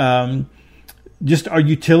where just our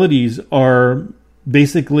utilities are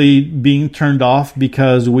basically being turned off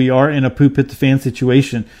because we are in a poop hit the fan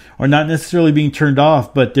situation, or not necessarily being turned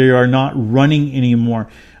off, but they are not running anymore.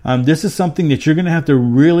 This is something that you're going to have to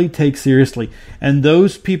really take seriously. And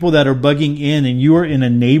those people that are bugging in and you are in a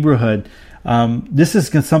neighborhood, this is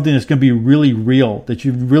something that's going to be really real that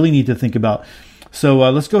you really need to think about. So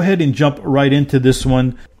let's go ahead and jump right into this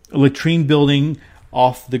one. Latrine building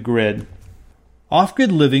off the grid.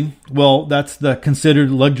 Off-grid living, well, that's the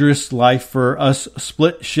considered luxurious life for us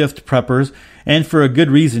split shift preppers, and for a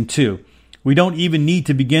good reason too. We don't even need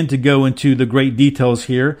to begin to go into the great details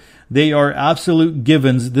here. They are absolute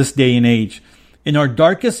givens this day and age. In our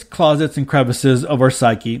darkest closets and crevices of our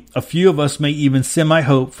psyche, a few of us may even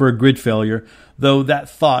semi-hope for a grid failure, though that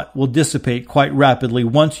thought will dissipate quite rapidly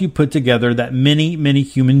once you put together that many, many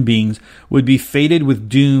human beings would be fated with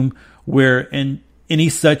doom were any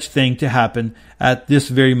such thing to happen at this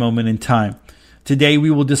very moment in time. Today we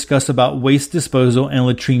will discuss about waste disposal and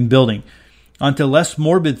latrine building. Onto less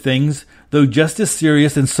morbid things, though just as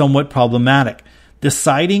serious and somewhat problematic.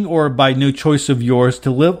 Deciding, or by no choice of yours,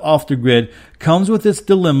 to live off the grid comes with its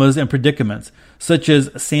dilemmas and predicaments, such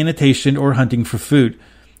as sanitation or hunting for food.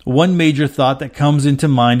 One major thought that comes into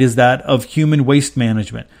mind is that of human waste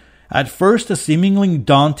management. At first, a seemingly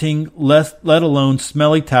daunting, let alone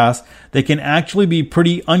smelly task that can actually be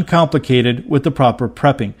pretty uncomplicated with the proper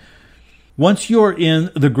prepping. Once you're in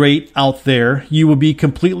the great out there, you will be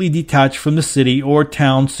completely detached from the city or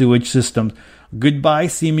town sewage systems. Goodbye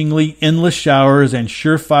seemingly endless showers and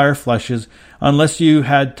surefire flushes, unless you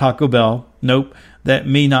had Taco Bell. Nope, that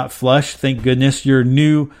may not flush. Thank goodness your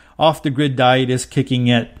new off-the-grid diet is kicking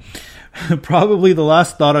in. Probably the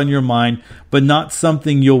last thought on your mind, but not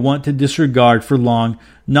something you'll want to disregard for long.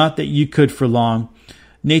 Not that you could for long.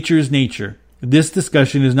 Nature is nature. This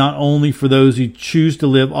discussion is not only for those who choose to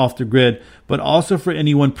live off the grid, but also for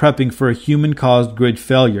anyone prepping for a human-caused grid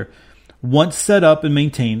failure. Once set up and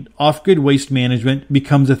maintained, off-grid waste management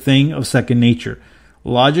becomes a thing of second nature.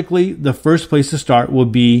 Logically, the first place to start will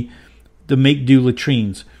be the make-do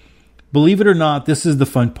latrines. Believe it or not, this is the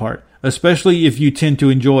fun part, especially if you tend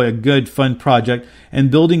to enjoy a good, fun project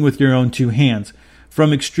and building with your own two hands.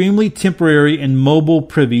 From extremely temporary and mobile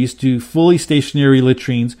privies to fully stationary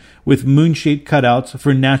latrines with moon-shaped cutouts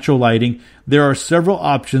for natural lighting, there are several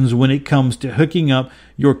options when it comes to hooking up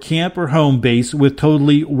your camp or home base with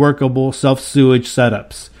totally workable self-sewage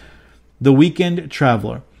setups. The Weekend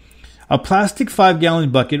Traveler. A plastic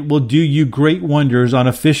 5-gallon bucket will do you great wonders on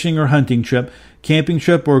a fishing or hunting trip, camping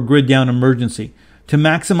trip, or grid down emergency. To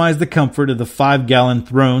maximize the comfort of the 5-gallon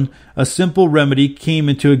throne, a simple remedy came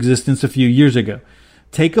into existence a few years ago.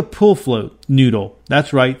 Take a pull float noodle.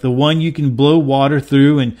 That's right, the one you can blow water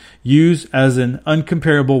through and use as an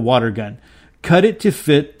uncomparable water gun. Cut it to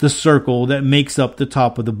fit the circle that makes up the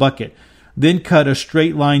top of the bucket. Then cut a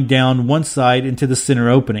straight line down one side into the center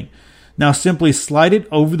opening. Now simply slide it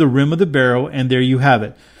over the rim of the barrel, and there you have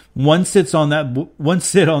it. One sit on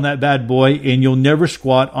that bad boy, and you'll never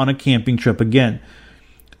squat on a camping trip again.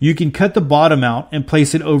 You can cut the bottom out and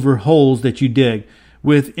place it over holes that you dig,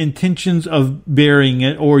 with intentions of burying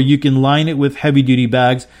it, or you can line it with heavy-duty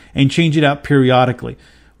bags and change it out periodically.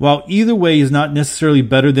 While either way is not necessarily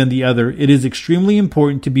better than the other, it is extremely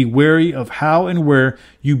important to be wary of how and where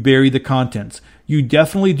you bury the contents. You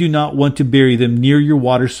definitely do not want to bury them near your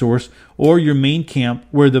water source or your main camp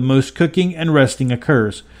where the most cooking and resting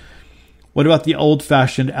occurs. What about the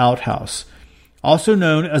old-fashioned outhouse? Also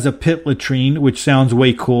known as a pit latrine, which sounds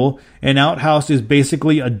way cool, an outhouse is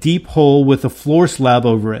basically a deep hole with a floor slab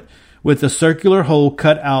over it, with a circular hole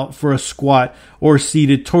cut out for a squat or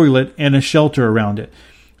seated toilet and a shelter around it.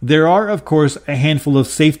 There are, of course, a handful of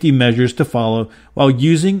safety measures to follow while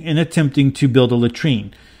using and attempting to build a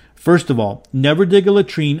latrine. First of all, never dig a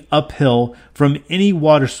latrine uphill from any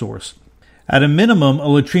water source. At a minimum, a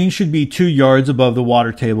latrine should be 2 yards above the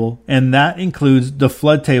water table, and that includes the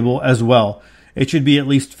flood table as well. It should be at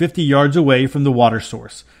least 50 yards away from the water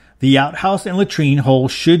source. The outhouse and latrine hole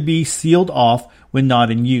should be sealed off when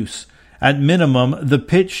not in use. At minimum, the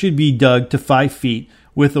pit should be dug to 5 feet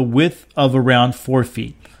with a width of around 4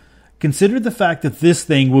 feet. Consider the fact that this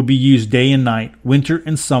thing will be used day and night, winter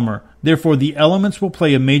and summer. Therefore, the elements will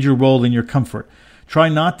play a major role in your comfort. Try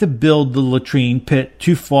not to build the latrine pit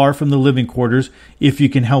too far from the living quarters if you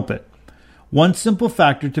can help it. One simple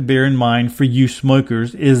factor to bear in mind for you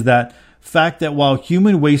smokers is that fact that while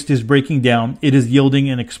human waste is breaking down, it is yielding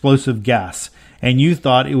an explosive gas, and you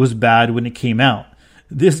thought it was bad when it came out.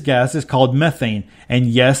 This gas is called methane, and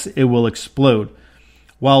yes, it will explode.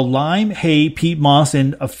 While lime, hay, peat moss,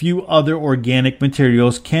 and a few other organic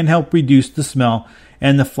materials can help reduce the smell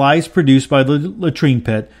and the flies produced by the latrine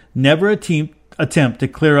pit, never attempt to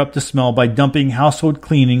clear up the smell by dumping household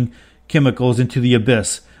cleaning chemicals into the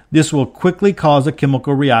abyss. This will quickly cause a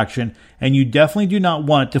chemical reaction, and you definitely do not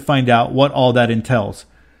want to find out what all that entails.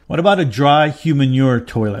 What about a dry humanure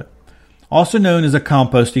toilet? Also known as a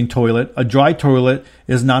composting toilet, a dry toilet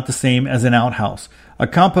is not the same as an outhouse. A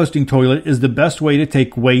composting toilet is the best way to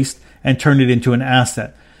take waste and turn it into an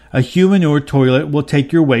asset. A humanure toilet will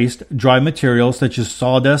take your waste, dry materials such as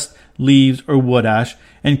sawdust, leaves, or wood ash,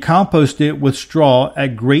 and compost it with straw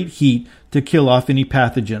at great heat to kill off any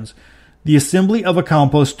pathogens. The assembly of a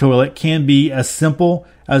compost toilet can be as simple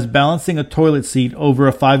as balancing a toilet seat over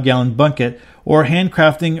a 5-gallon bucket or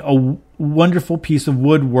handcrafting a wonderful piece of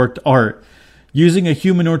woodworked art. Using a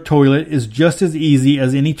humanure toilet is just as easy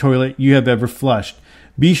as any toilet you have ever flushed.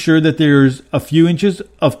 Be sure that there's a few inches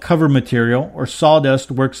of cover material, or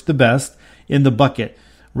sawdust works the best, in the bucket.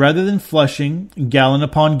 Rather than flushing gallon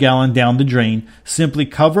upon gallon down the drain, simply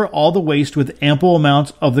cover all the waste with ample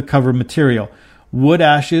amounts of the cover material. Wood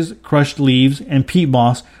ashes, crushed leaves, and peat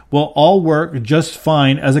moss will all work just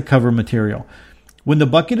fine as a cover material. When the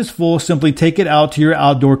bucket is full, simply take it out to your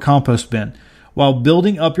outdoor compost bin. While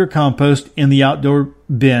building up your compost in the outdoor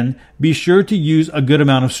bin, be sure to use a good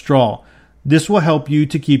amount of straw. This will help you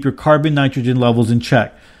to keep your carbon nitrogen levels in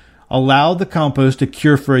check. Allow the compost to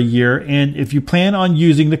cure for a year, and if you plan on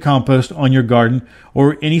using the compost on your garden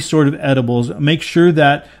or any sort of edibles, make sure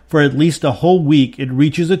that for at least a whole week it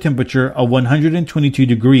reaches a temperature of 122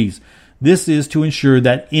 degrees. This is to ensure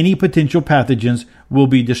that any potential pathogens will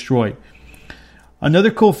be destroyed.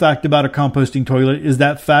 Another cool fact about a composting toilet is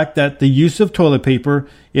that fact that the use of toilet paper,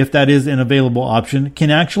 if that is an available option,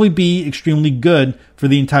 can actually be extremely good for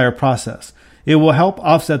the entire process. It will help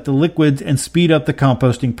offset the liquids and speed up the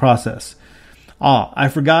composting process.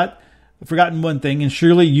 I've forgotten one thing, and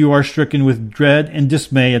surely you are stricken with dread and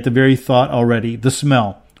dismay at the very thought already, the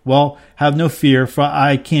smell. Well, have no fear, for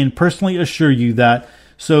I can personally assure you that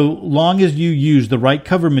so long as you use the right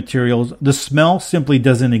cover materials, the smell simply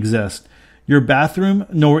doesn't exist. Your bathroom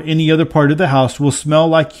nor any other part of the house will smell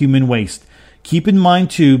like human waste. Keep in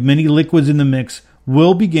mind, too, many liquids in the mix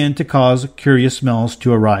will begin to cause curious smells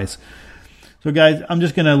to arise. So, guys, I'm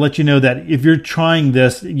just going to let you know that if you're trying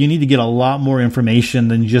this, you need to get a lot more information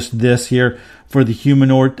than just this here for the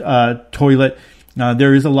humanure toilet.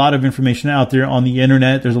 There is a lot of information out there on the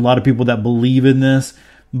internet. There's a lot of people that believe in this.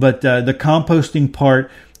 But the composting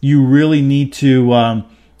part, you really need to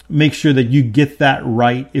make sure that you get that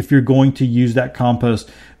right if you're going to use that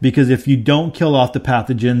compost. Because if you don't kill off the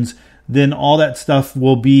pathogens, then all that stuff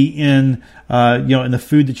will be in in the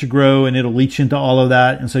food that you grow, and it'll leach into all of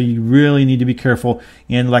that. And so you really need to be careful.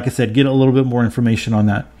 And like I said, get a little bit more information on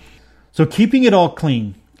that. So keeping it all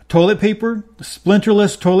clean. Toilet paper,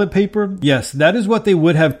 splinterless toilet paper. Yes, that is what they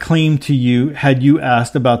would have claimed to you had you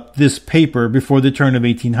asked about this paper before the turn of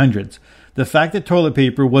 1800s. The fact that toilet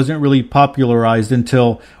paper wasn't really popularized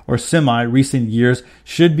until or semi-recent years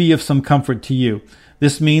should be of some comfort to you.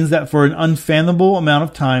 This means that for an unfathomable amount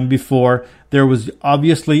of time before, there was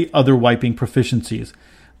obviously other wiping proficiencies.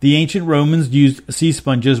 The ancient Romans used sea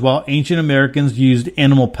sponges, while ancient Americans used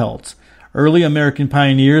animal pelts. Early American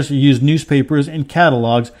pioneers used newspapers and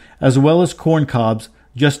catalogs as well as corn cobs.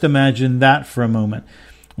 Just imagine that for a moment.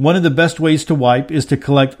 One of the best ways to wipe is to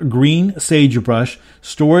collect green sagebrush,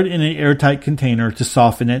 store it in an airtight container to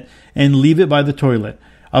soften it, and leave it by the toilet.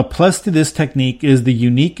 A plus to this technique is the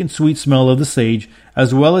unique and sweet smell of the sage,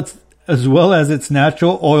 as well as its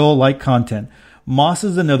natural oil-like content. Moss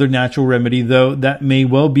is another natural remedy, though that may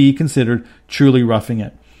well be considered truly roughing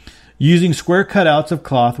it. Using square cutouts of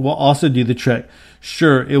cloth will also do the trick.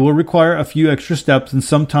 Sure, it will require a few extra steps and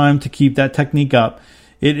some time to keep that technique up.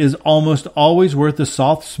 It is almost always worth the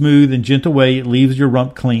soft, smooth, and gentle way it leaves your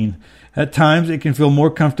rump clean. At times, it can feel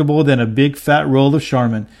more comfortable than a big fat roll of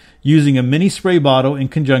Charmin. Using a mini spray bottle in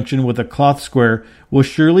conjunction with a cloth square will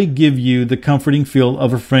surely give you the comforting feel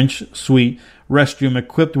of a French suite restroom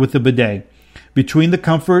equipped with a bidet. Between the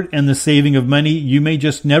comfort and the saving of money, you may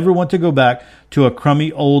just never want to go back to a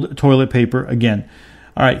crummy old toilet paper again.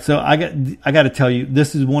 All right, so I got to tell you,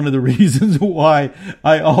 this is one of the reasons why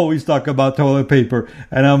I always talk about toilet paper,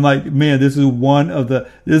 and I'm like, man, this is one of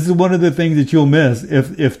the things that you'll miss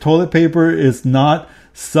if toilet paper is not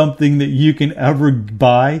something that you can ever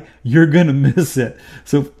buy. You're gonna miss it.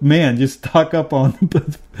 So, man, just stock up on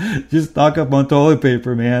toilet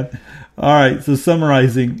paper, man. All right, so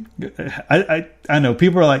summarizing, I know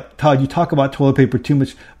people are like, Todd, you talk about toilet paper too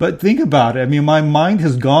much, but think about it. I mean, my mind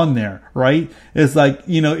has gone there, right? It's like,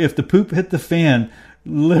 if the poop hit the fan,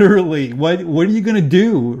 literally, what are you going to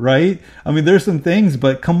do, right? I mean, there's some things,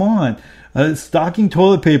 but come on. Stocking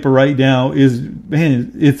toilet paper right now is,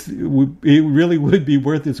 man, it really would be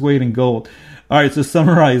worth its weight in gold. All right, so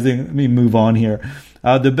summarizing, let me move on here.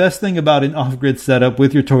 The best thing about an off-grid setup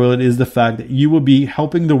with your toilet is the fact that you will be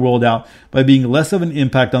helping the world out by being less of an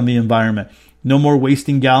impact on the environment. No more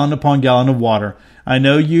wasting gallon upon gallon of water. I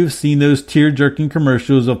know you've seen those tear-jerking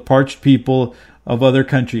commercials of parched people of other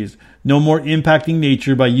countries. No more impacting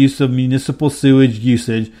nature by use of municipal sewage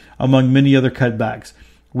usage, among many other cutbacks.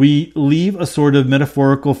 We leave a sort of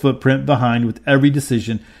metaphorical footprint behind with every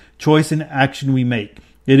decision, choice, and action we make.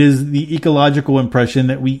 It is the ecological impression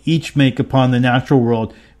that we each make upon the natural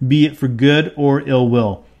world, be it for good or ill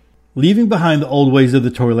will. Leaving behind the old ways of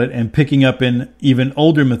the toilet and picking up an even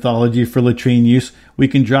older mythology for latrine use, we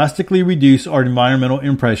can drastically reduce our environmental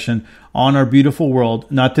impression on our beautiful world,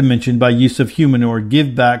 not to mention by use of humanure,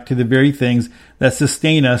 give back to the very things that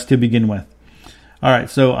sustain us to begin with. All right,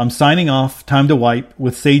 so I'm signing off. Time to wipe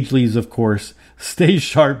with sage leaves, of course. Stay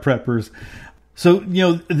sharp, preppers. So,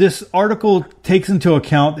 this article takes into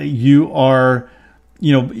account that you are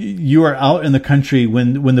out in the country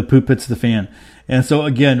when the poop hits the fan. And so,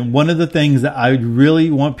 again, one of the things that I really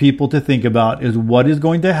want people to think about is what is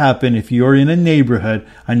going to happen if you're in a neighborhood.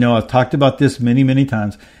 I know I've talked about this many, many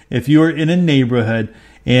times. If you're in a neighborhood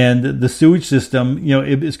and the sewage system,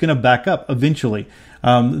 it's going to back up eventually.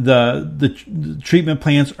 The treatment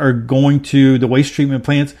plants the waste treatment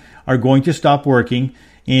plants are going to stop working.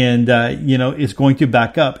 And, it's going to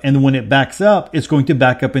back up. And when it backs up, it's going to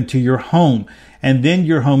back up into your home. And then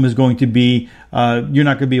your home is going to be, you're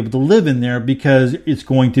not going to be able to live in there because it's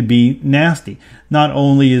going to be nasty. Not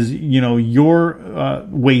only is, your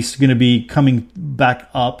waste going to be coming back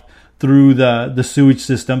up through the sewage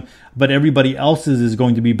system, but everybody else's is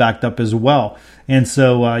going to be backed up as well. And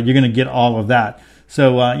so you're going to get all of that.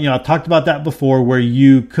 So, I've talked about that before where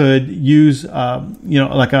you could use,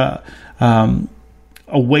 like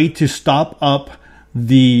a way to stop up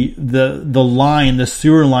the line, the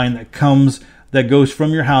sewer line that goes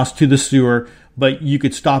from your house to the sewer, but you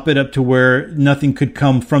could stop it up to where nothing could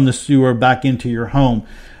come from the sewer back into your home.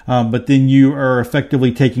 But then you are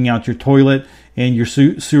effectively taking out your toilet and your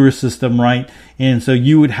sewer system, right? And so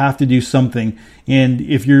you would have to do something. And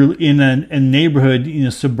if you're in a neighborhood,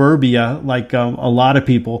 suburbia, like a lot of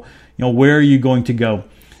people, where are you going to go?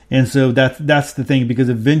 And so that's the thing, because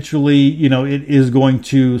eventually, it is going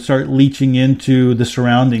to start leaching into the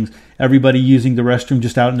surroundings. Everybody using the restroom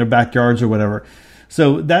just out in their backyards or whatever.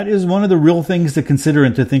 So that is one of the real things to consider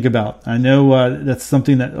and to think about. I know that's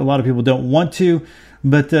something that a lot of people don't want to,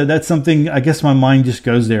 but that's something, I guess my mind just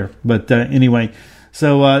goes there. But anyway,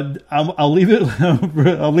 so I'll leave it.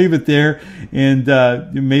 I'll leave it there, and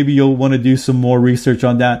maybe you'll want to do some more research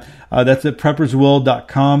on that. That's at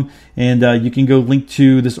preppersworld.com, and you can go link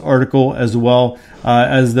to this article as well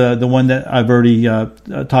as the one that I've already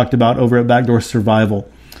talked about over at Backdoor Survival.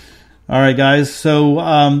 All right, guys.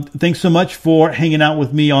 So thanks so much for hanging out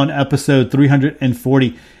with me on episode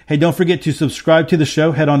 340. Hey, don't forget to subscribe to the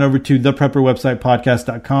show. Head on over to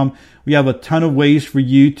theprepperwebsitepodcast.com. We have a ton of ways for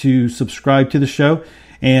you to subscribe to the show.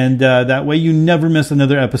 And that way you never miss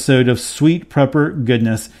another episode of sweet prepper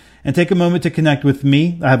goodness. And take a moment to connect with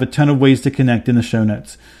me. I have a ton of ways to connect in the show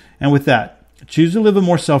notes. And with that, choose to live a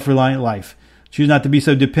more self-reliant life. Choose not to be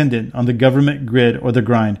so dependent on the government, grid, or the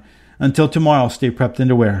grind. Until tomorrow, stay prepped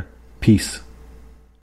and aware. Peace.